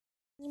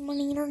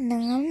money or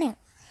no.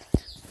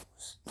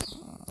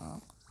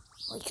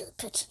 Like your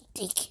pets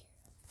in daycare.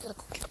 Gotta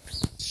go get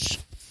pets.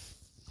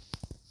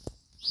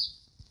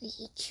 I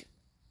hate you.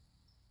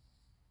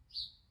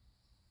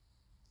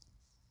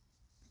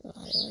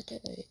 Alright.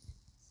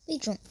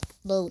 Patron,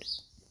 load.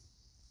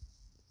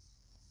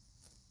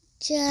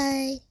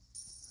 Jai.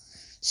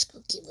 Just go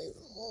get my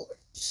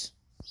rewards.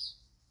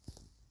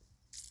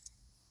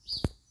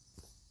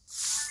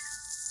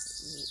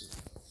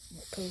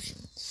 More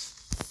potions.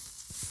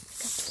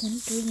 I got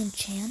 23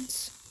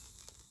 enchants.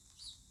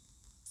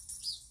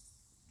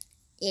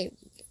 There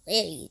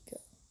you go.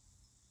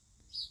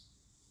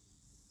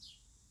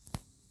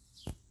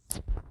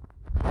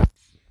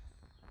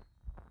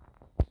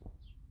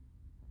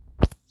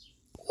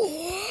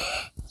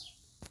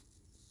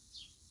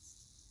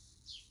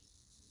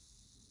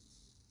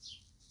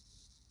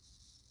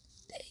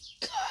 They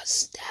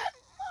cost that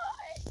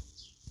much.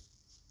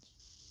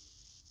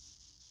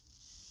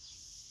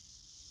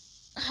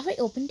 Have I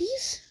opened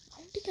these? I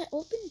don't think I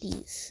opened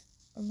these.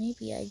 Or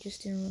maybe I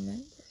just didn't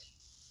remember.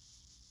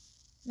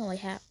 No, I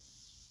have.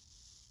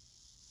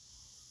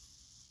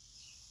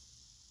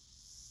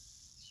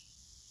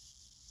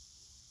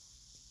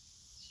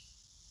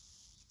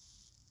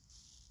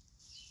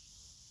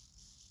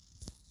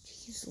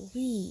 Jeez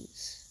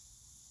Louise.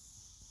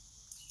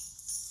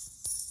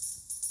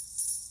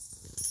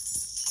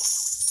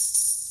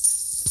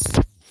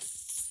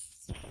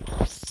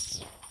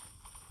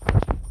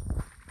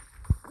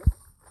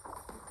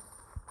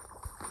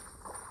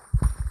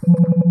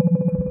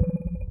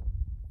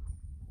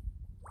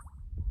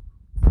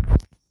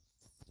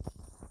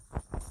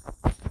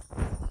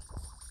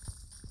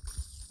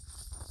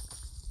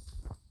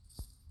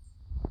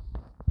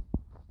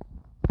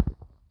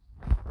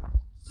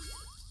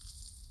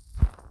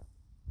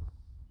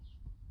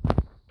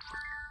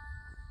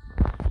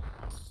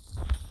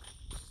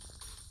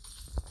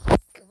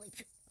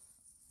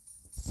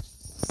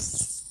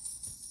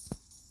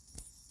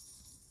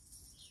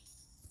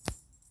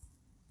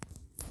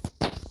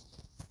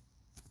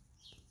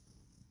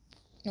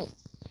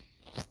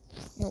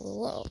 No,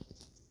 whoa.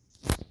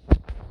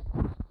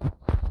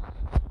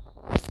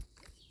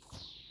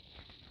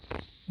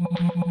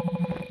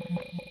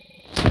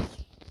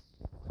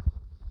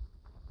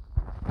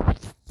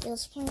 Yeah, I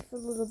was playing for a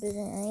little bit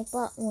and I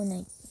bought one.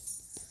 I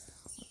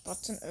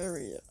bought an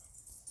area.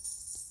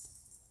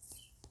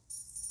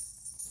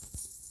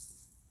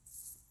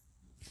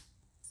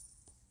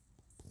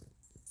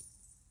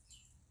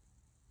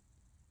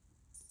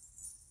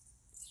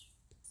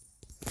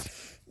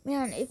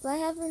 Man, if I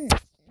haven't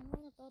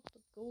known about the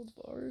gold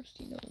bars,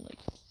 like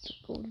the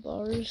gold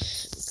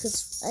bars,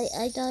 because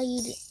I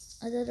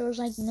thought there was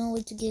like no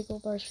way to get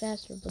gold bars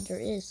faster, but there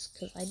is,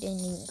 because I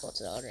didn't even go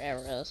to the other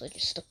areas. I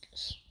just stuck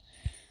this.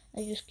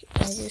 I just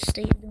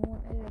stayed in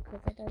one area because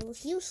I thought it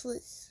was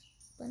useless.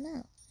 But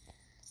no,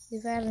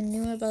 if I haven't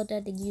known about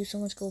that, they use so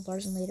much gold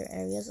bars in later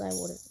areas,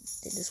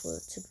 this would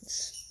have taken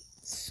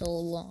so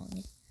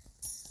long.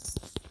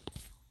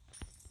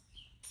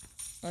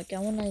 Like I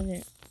wouldn't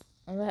even.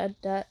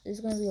 That is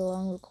gonna be a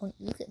long recording.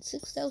 Look at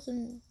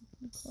 6,000.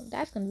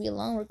 That's gonna be a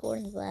long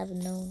recording if I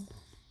haven't known.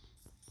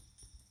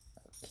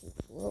 Okay,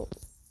 well,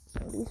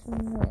 at least we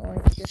know.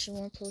 Alright, get some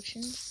more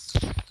potions.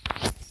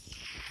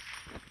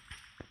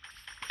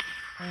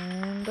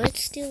 But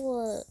it's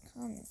still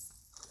common.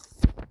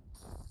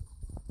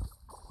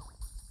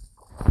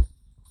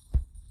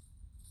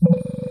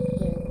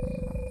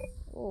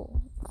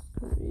 Oh,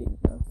 great!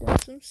 I've done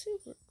some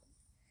silver.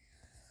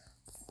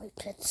 Alright,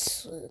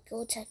 let's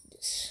go attack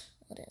this.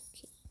 Okay.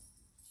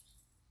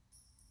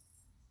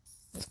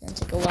 It's gonna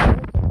take a while.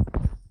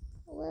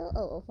 Well,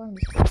 I'll farm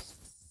this place.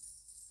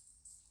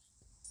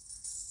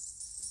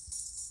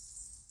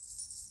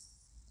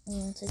 It's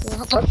gonna take a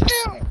while.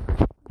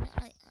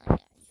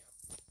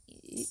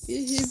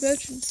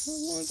 Imagine how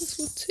long this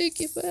would take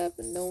if I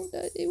haven't known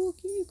that it will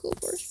give you gold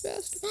bars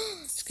faster.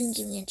 It's gonna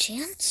give me a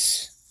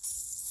chance.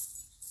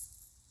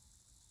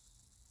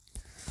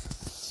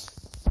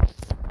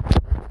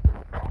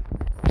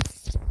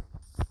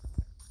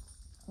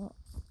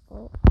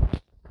 Oh,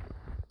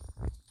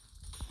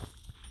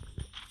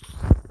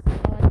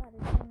 I got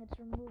it. It's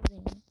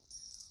removing.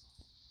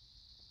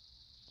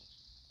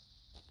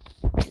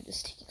 Dude, this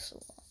is taking so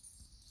long.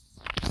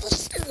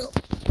 Let's do it.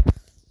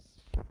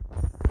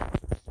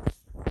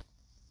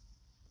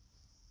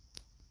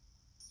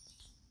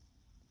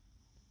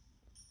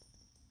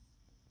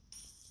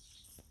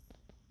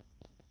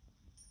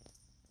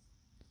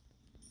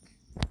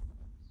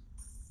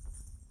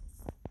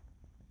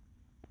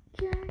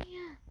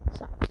 Yeah.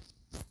 Stop.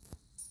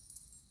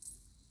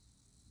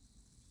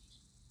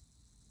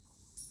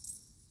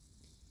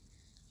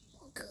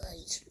 Oh,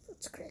 guys,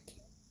 it's cracking.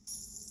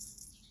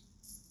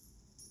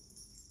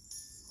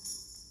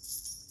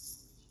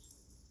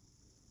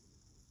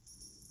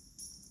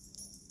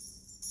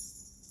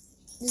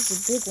 This is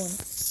a big one.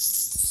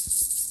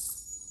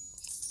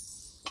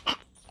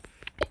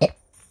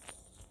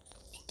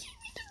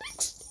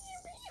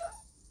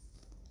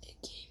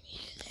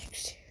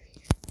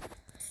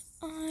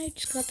 I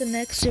just got the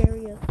next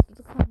area.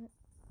 The comment.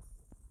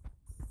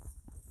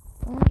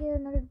 I want to get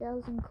another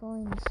 1,000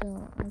 coins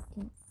so I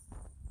can.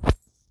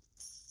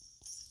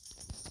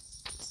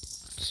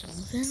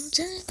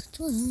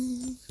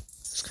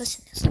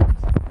 Discussing this.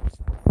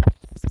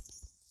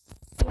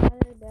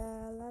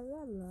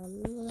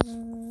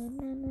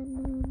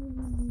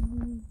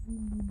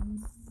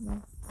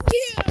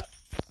 Yeah!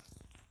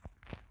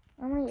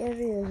 How many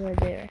areas are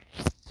there?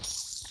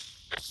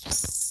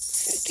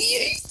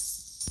 58!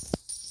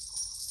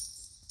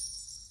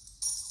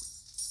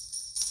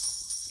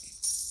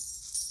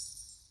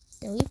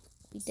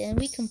 Then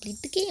we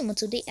complete the game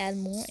until they add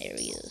more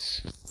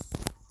areas.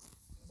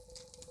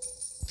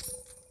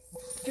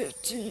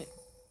 15.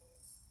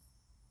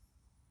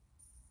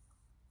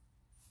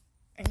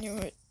 I knew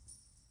it.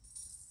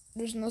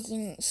 There's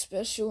nothing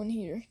special in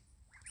here.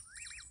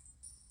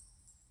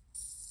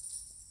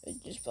 I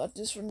just bought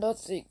this for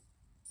nothing.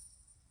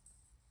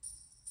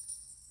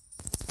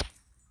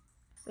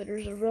 But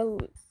there's a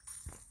relic.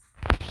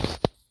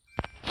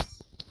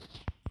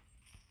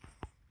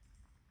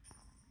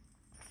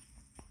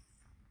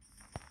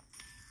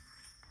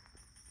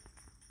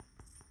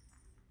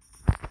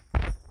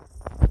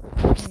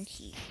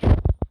 Key.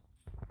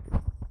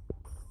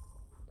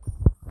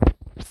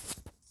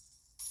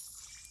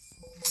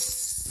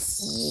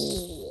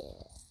 Yeah.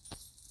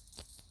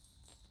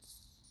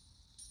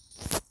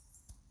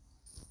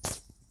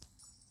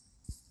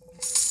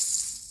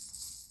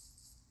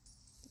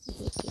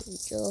 Here we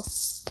go.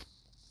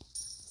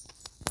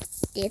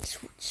 That's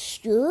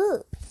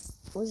stuff.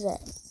 What's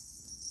that?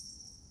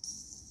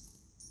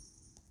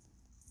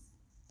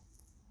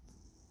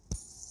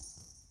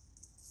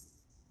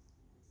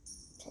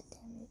 That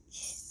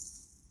damage.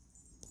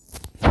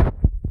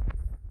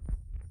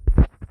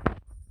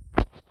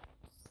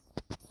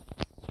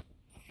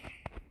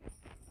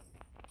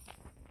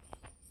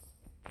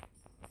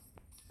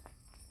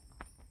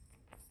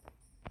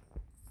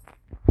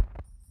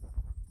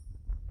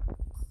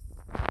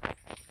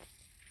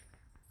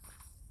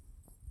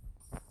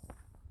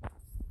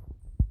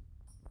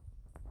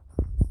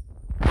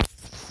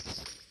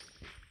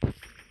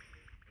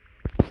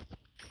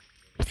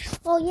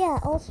 Oh yeah,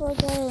 also I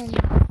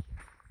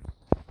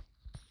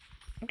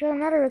got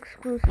another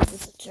exclusive.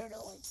 It's a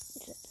turtle.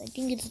 I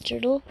think it's a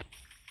turtle.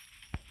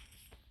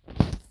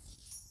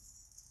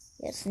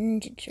 Yes,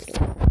 Ninja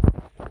Turtle.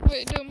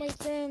 Wait, no, my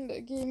friend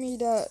gave me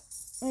that.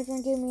 My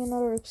friend gave me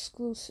another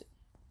exclusive.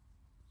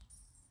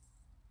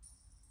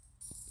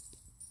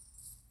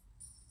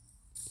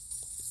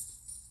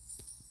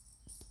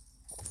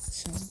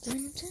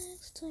 Something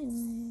takes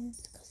time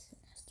because it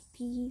has to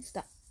be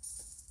stopped.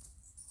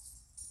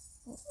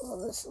 Oh,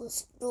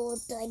 let's throw a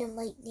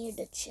dynamite near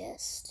the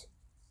chest.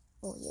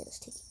 Oh yeah, it's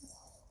taking a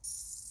while.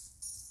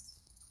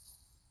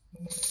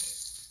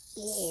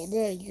 Yeah,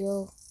 there you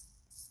go.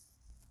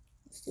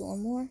 Let's do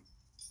one more.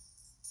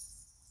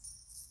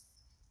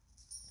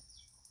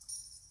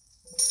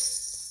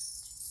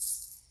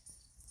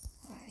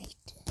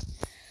 Alright.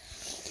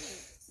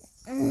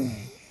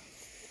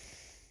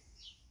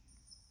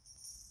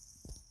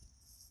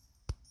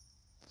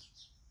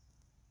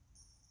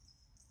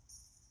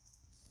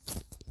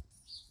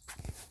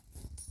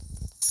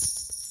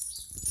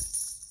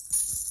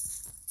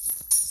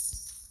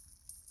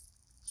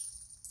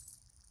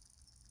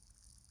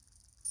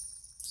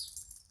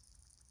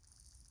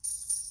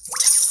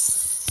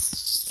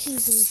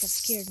 Jeez, these have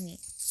scared me.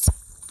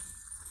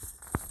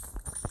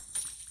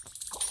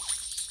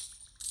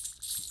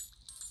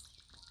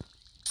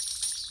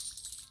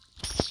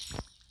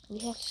 We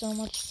have so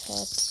much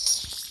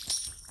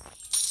pets.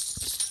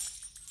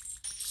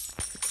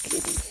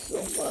 Getting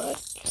so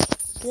much.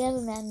 Do we have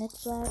a magnet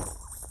flag?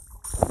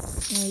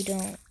 No, we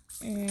don't.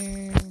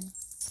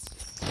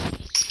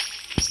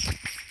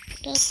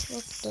 That's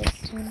what the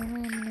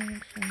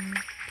tournament.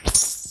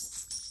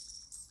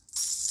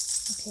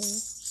 Okay.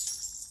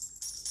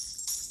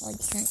 Oh, you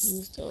can't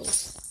use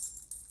those.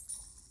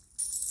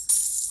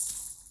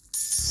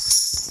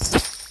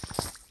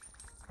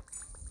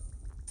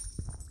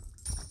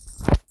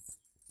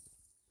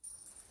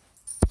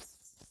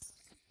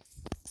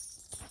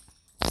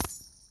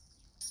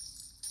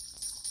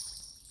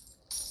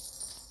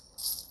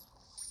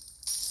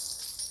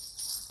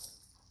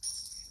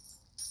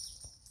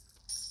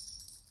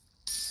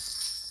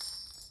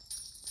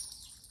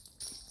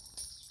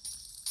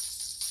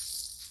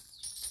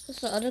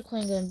 What's the other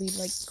coin gonna be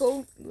like?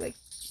 Gold, like.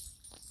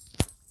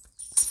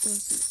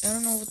 I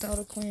don't know what the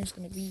other coin is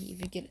gonna be if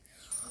you get 1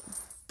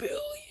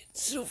 billion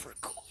silver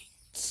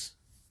coins.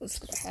 What's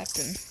gonna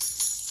happen?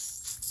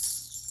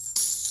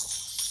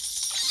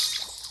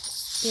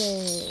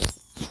 Yay.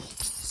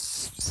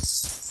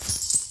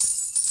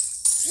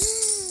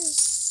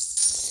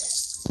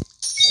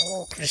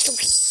 Oh, crystal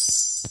key.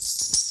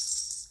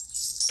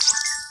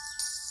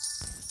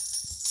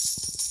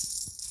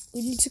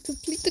 We need to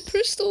complete the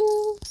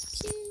crystal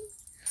key.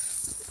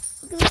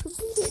 We're gonna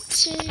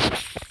complete it.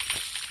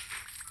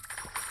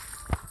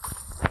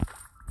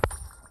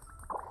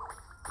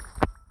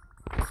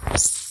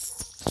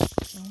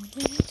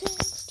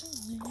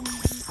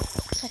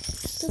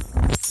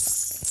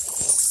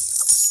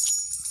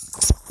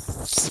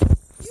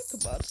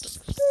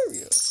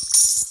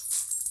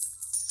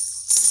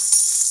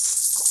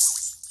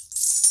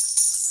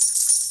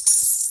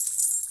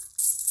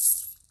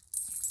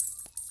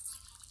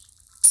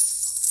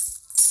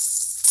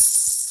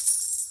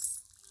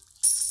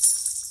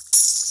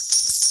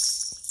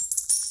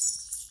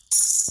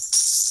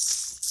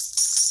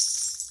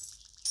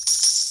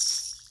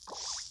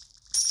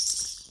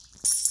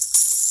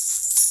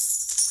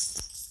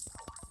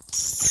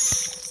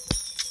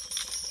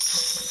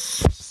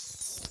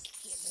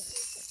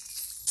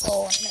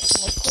 Oh, next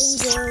more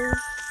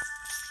fingers.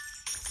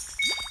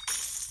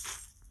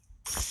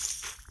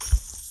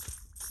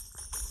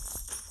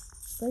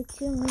 Like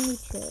 2 mini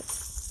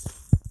chips.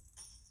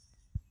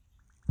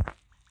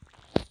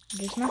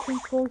 There's nothing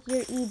cool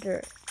here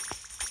either.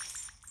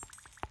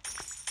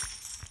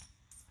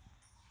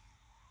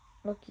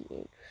 Lucky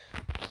eggs.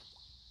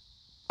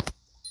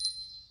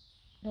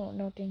 No,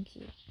 no, thank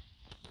you.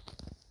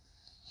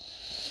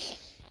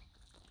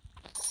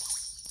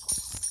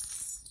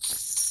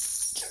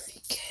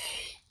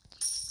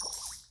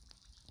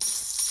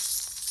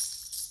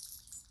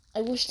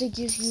 I wish they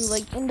give you,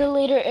 like, in the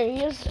later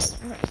areas,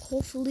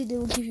 hopefully they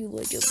will give you,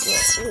 like, a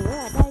blood.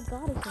 Yeah, that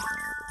got it.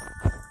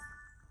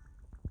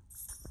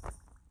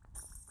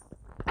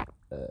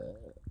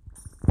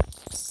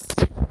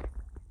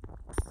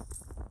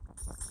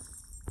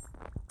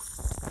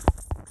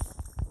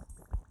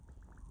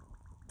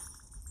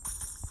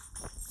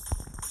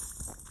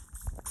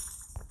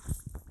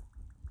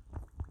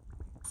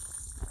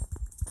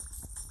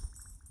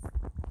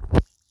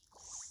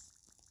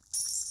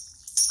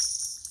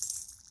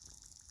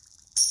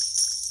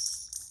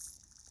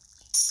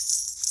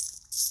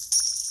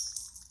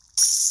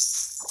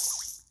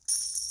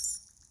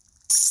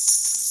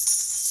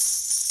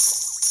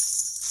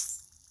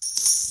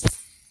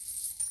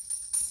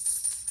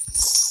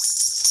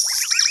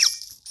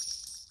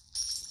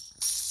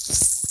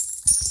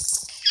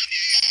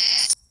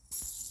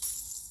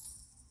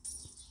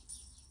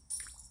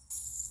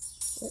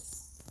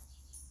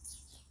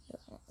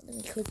 Let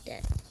me click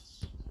that.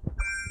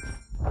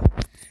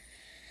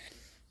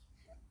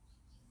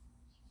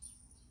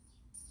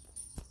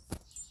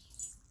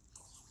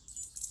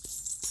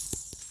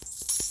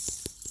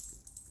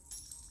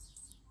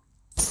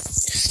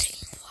 It's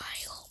taking a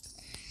while.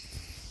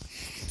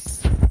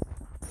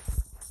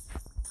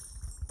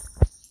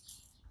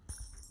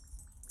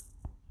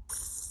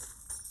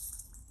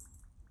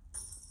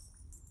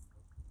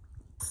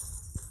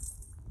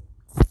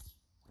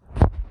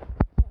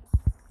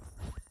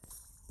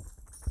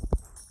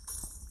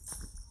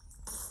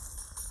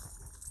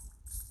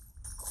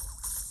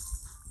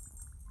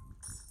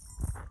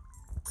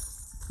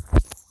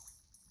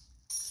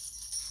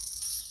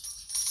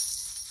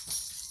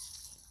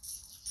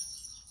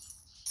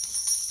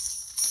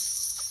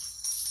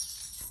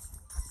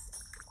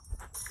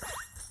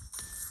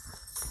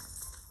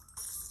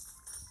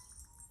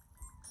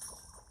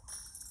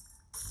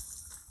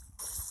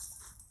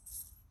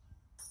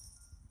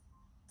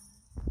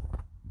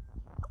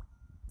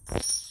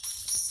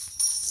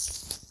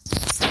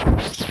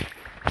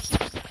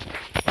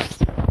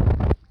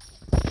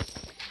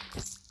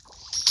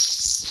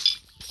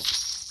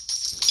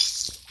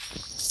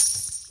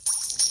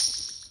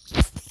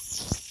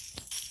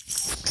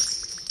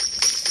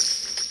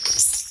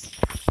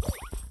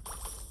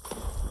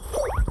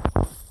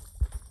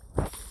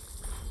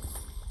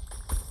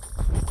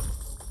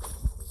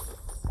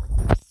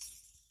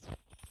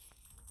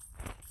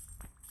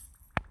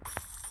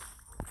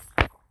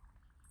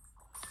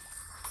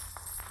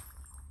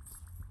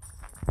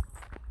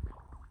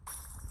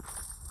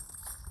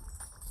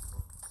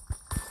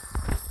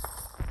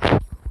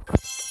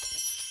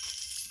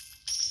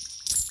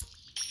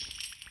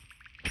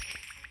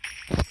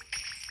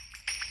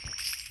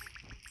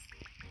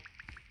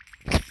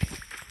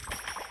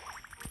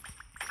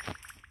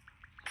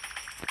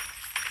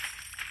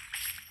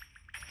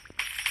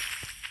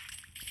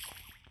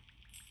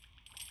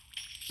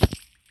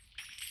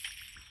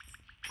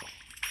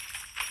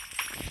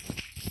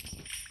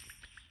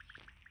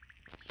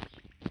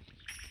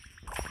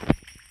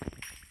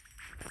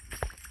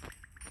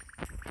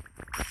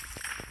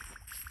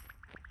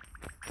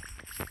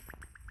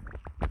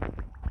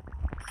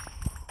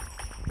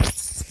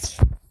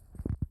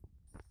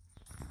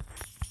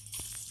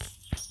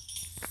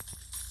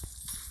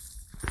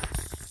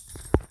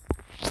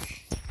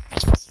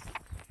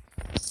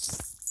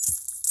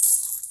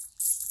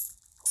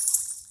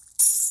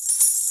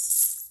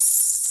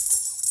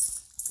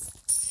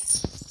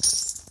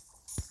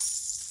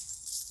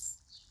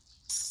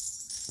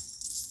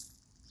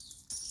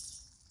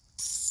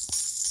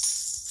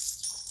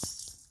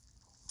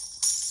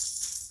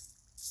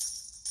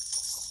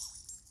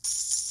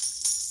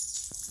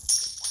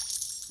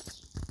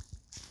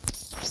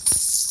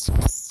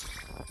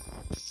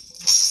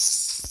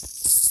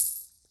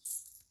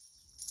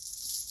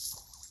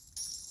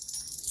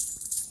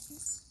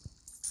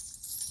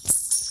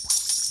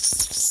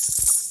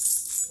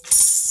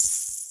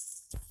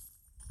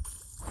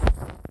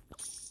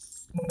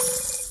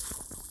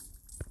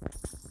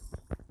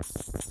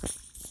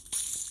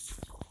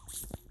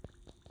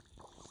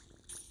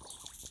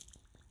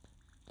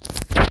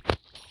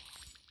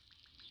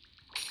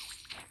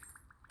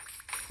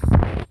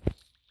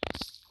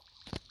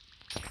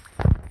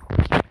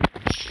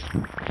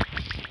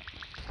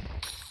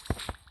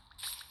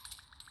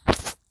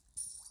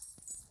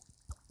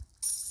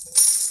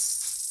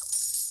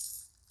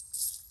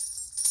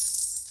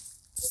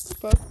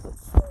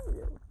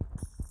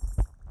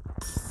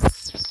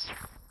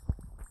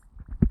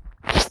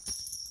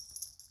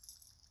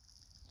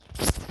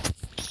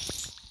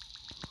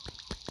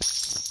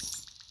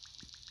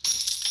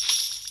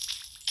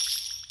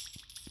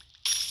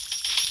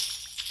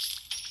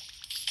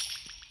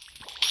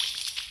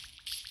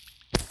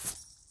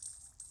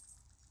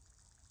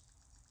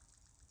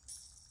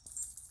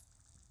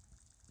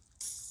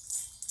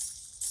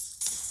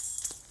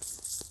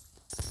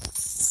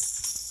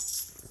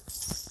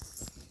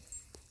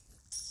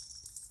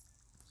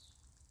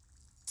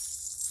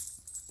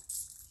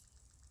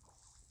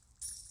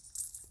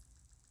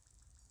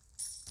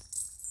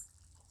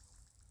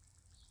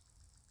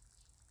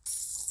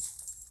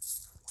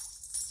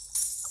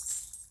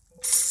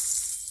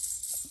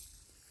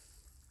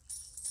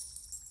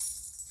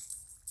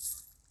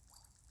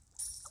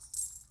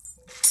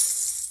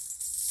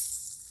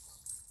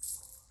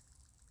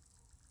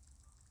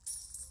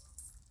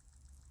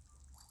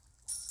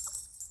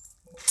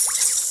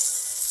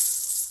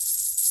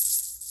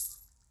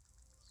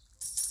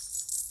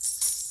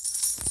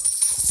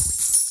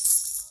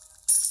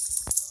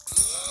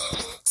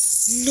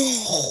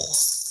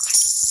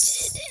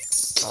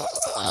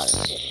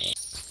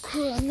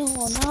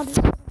 Oh, now this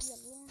is gonna be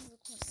a long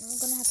recording. I'm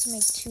gonna have to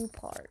make 2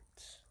 parts.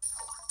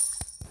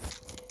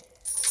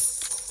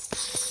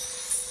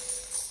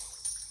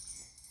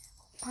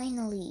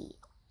 Finally.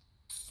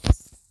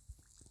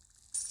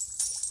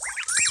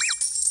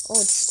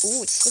 Oh, it's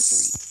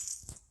slippery.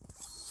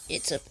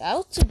 It's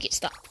about to get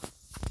stopped.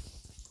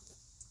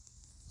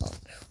 Oh,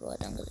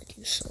 crud, I'm gonna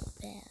do so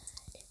bad.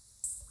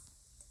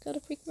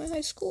 Gotta break my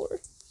high score.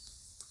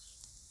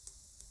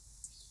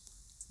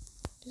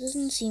 It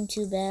doesn't seem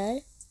too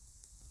bad.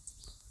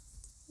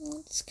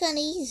 Well, it's kind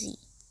of easy.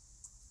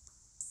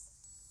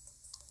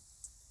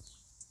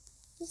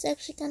 It's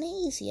actually kind of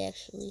easy,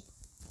 actually.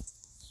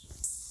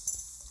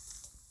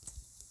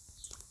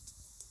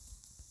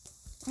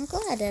 I'm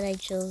glad that I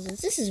chose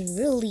this. This is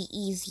really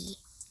easy.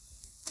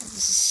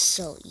 This is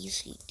so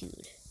easy,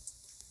 dude.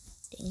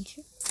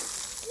 Danger.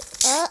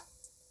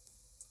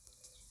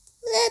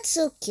 That's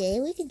okay.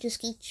 We can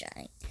just keep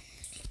trying.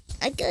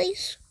 Alright,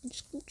 guys.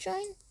 Just keep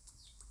trying.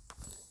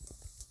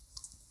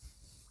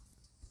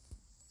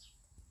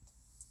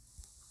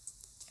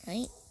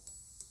 Right?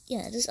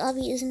 Yeah, this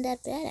obby isn't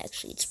that bad,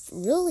 actually. It's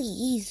really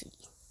easy.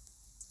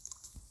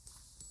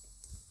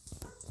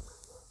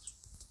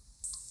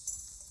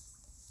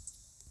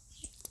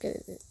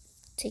 Gotta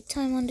take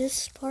time on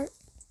this part.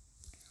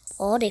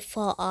 Oh, they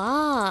fall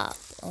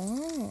off.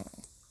 Oh.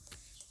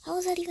 How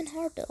is that even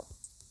hard, though?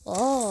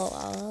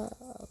 Oh,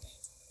 okay.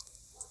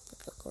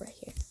 Go right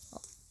here.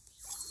 Oh.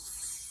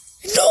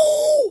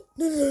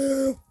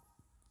 No!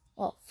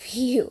 Oh,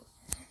 phew.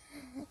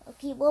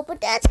 Okay, well, but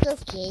that's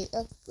okay.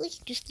 Let's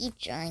just keep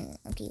trying.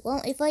 Okay,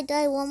 well, if I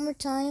die one more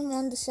time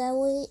on the sad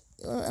way,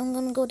 I'm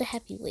gonna go the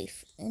happy way.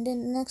 And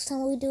then the next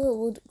time we do it,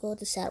 we'll go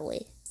the sad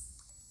way.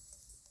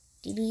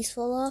 Do these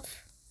fall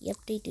off?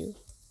 Yep, they do.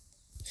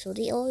 So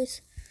they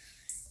always...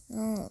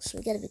 Oh, so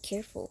we gotta be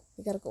careful.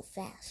 We gotta go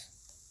fast.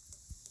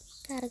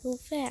 Gotta go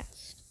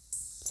fast.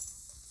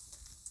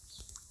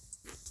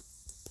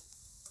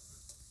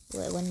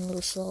 Wait, I went a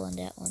little slow on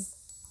that one.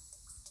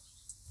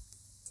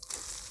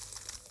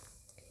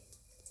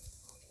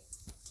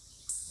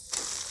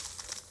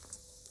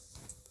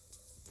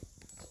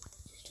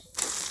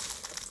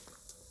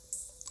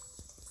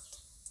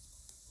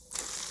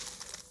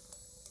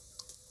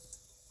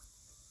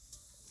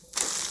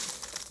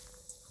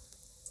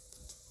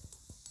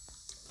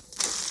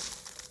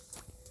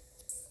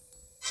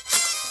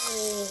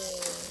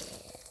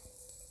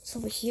 It's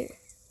over here.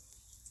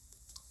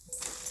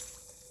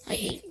 I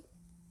hate it.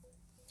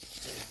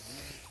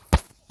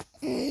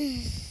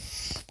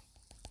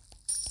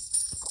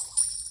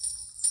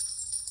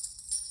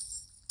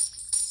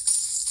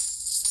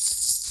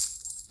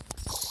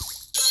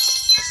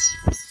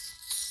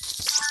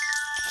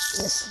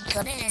 Yes,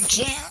 got in a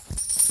jam.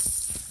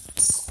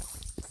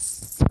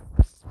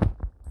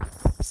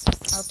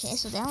 Okay,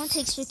 so that one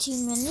takes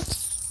 15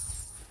 minutes.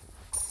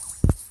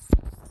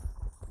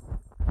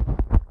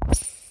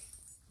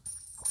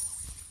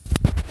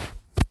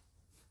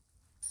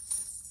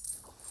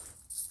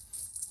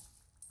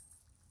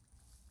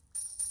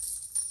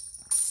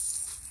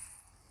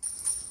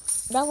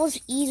 That was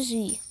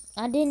easy.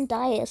 I didn't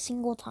die a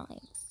single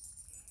time.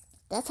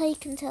 That's how you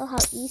can tell how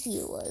easy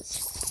it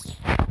was.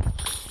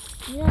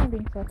 You know I'm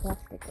being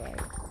sarcastic, right?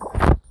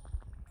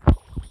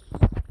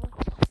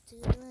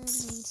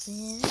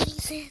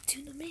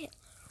 To the mail.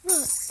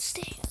 Run,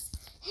 stand.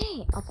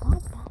 Hey, a bomb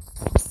bomb.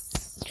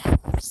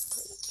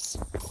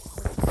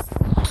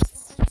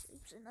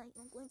 Tonight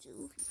I'm going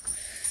to.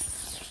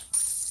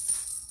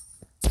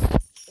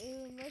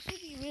 That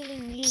should be really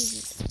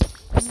easy.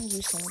 I'm gonna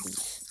use some of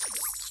these.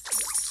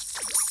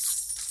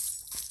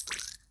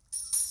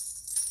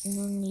 And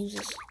then use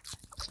this.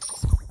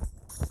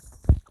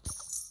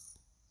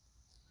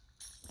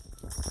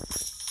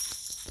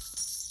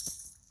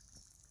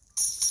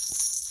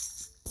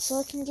 So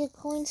I can get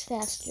coins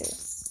faster.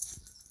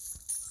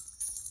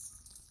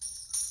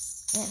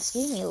 Man, it's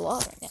giving me a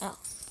lot right now.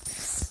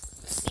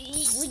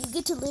 See, when you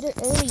get to later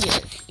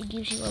earlier, it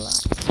gives you a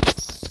lot.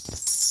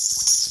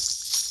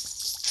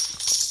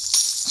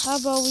 How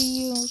about we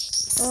use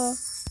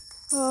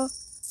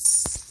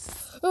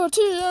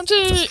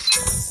TNT?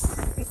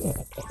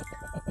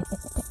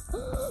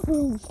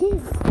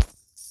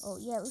 Oh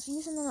yeah, let's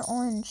use another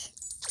orange.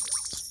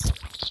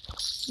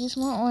 Use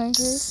more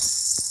oranges.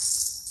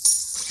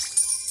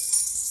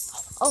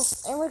 Oh,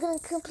 and we're gonna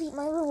complete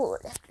my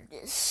reward after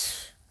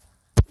this.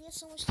 We have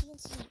so much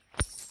TNT.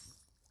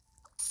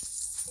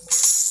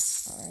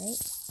 Alright.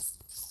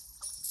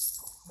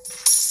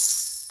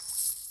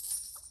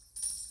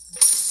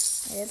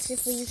 That's it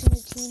for using the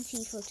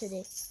TNT for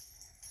today.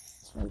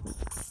 Maybe.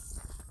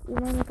 We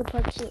might make a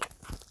part 2.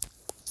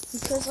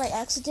 Because I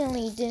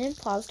accidentally didn't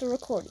pause the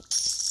recording.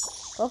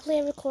 Hopefully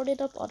I recorded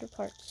up other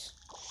parts.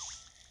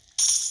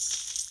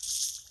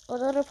 Well,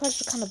 the other parts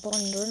are kind of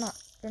boring. There's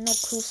no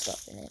cool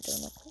stuff in it. They're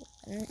not cool.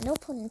 No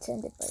pun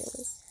intended, by the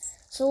way.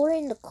 So we're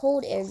in the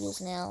cold areas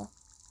now.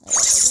 I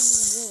didn't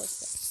even realize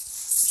that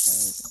for some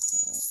reason.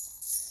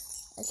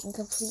 Alright. I can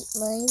complete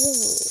my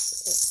reward.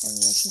 I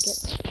mean, I can get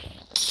my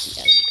reward.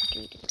 I already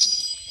completed it.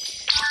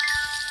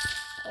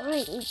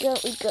 Alright, we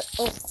got,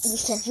 oh, we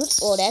sent food.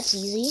 Oh, that's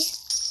easy.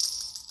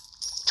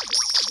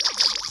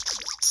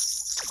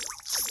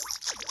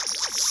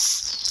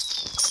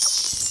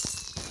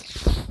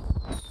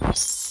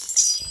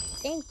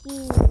 Thank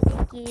you.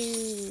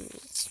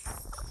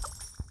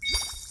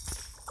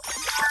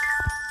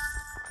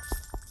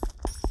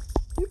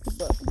 It's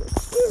about the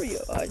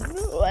stereo.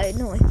 I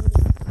know.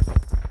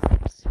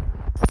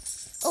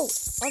 Oh,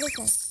 other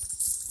phone.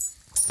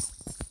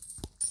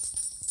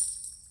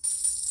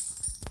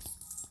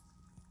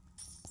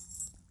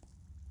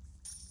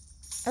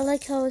 I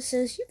like how it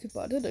says you could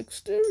buy the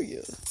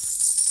Dexteria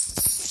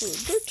for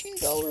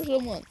 $13 a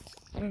month.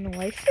 I don't know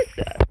why I said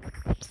that.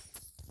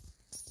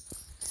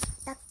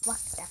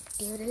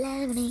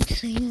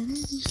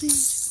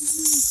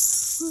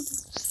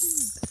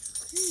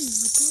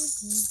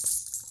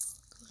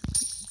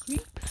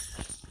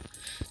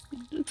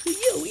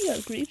 Yeah, we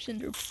have grapes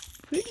and they're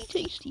pretty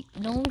tasty.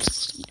 No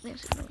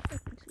sweetness.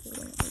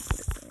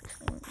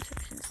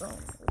 No,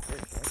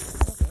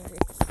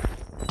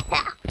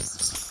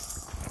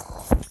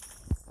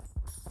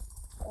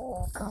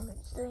 oh,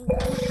 comments doing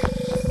that.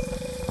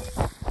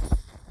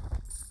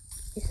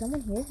 Is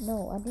someone here?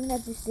 No, I think I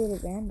just did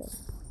it random.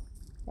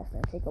 That's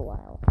gonna take a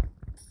while.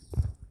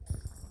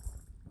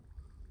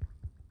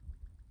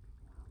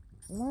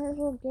 Might as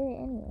well get it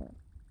anyway.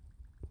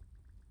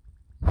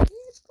 Yeah,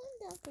 it's going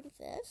down pretty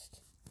fast.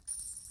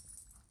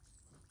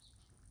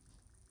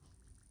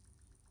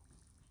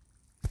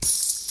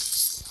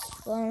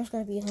 Well, it's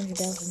gonna be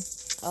 100,000.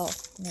 Oh,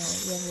 no,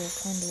 yeah, we're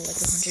kind of like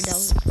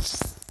 100,000.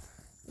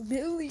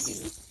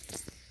 Billion.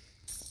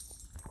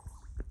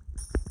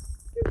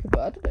 You're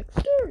about to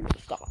Dexteria.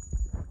 Stop.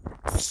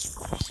 I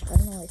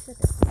don't know why I said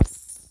that.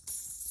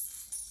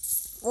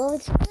 Well,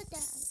 it's good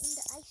down in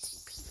the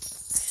ICP.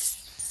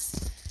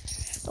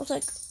 I was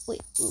like,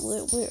 wait,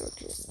 where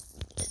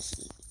let's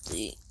see.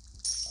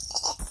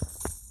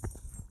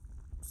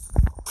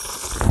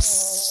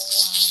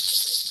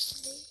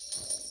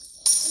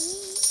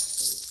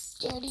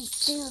 Daddy,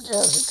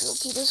 2,000.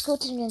 Okay, let's go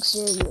to the next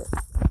area.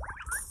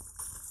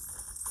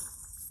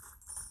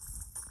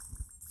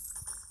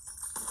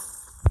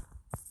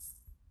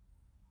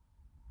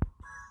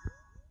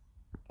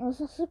 Oh, it's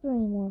not slippery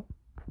anymore.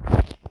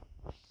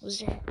 What's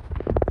that?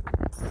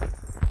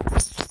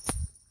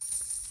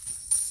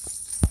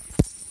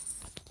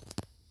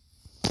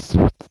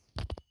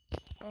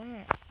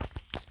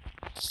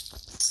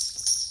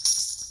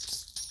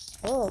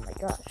 Oh my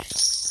gosh.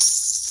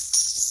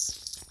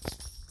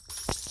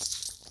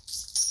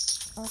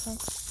 Okay.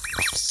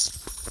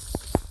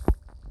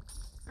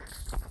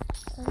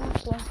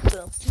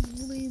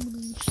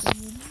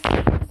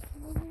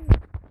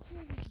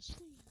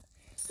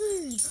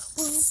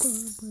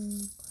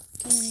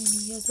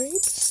 Any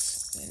grapes?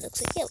 It looks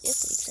like, yeah, we have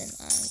grapes, and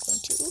I'm going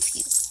to oof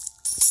you.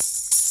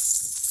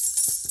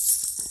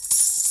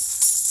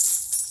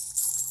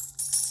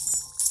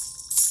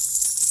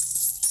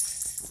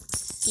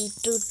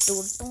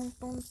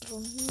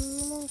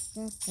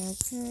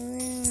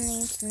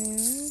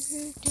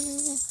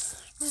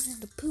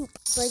 The poop.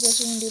 So I guess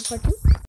we're gonna do part 2.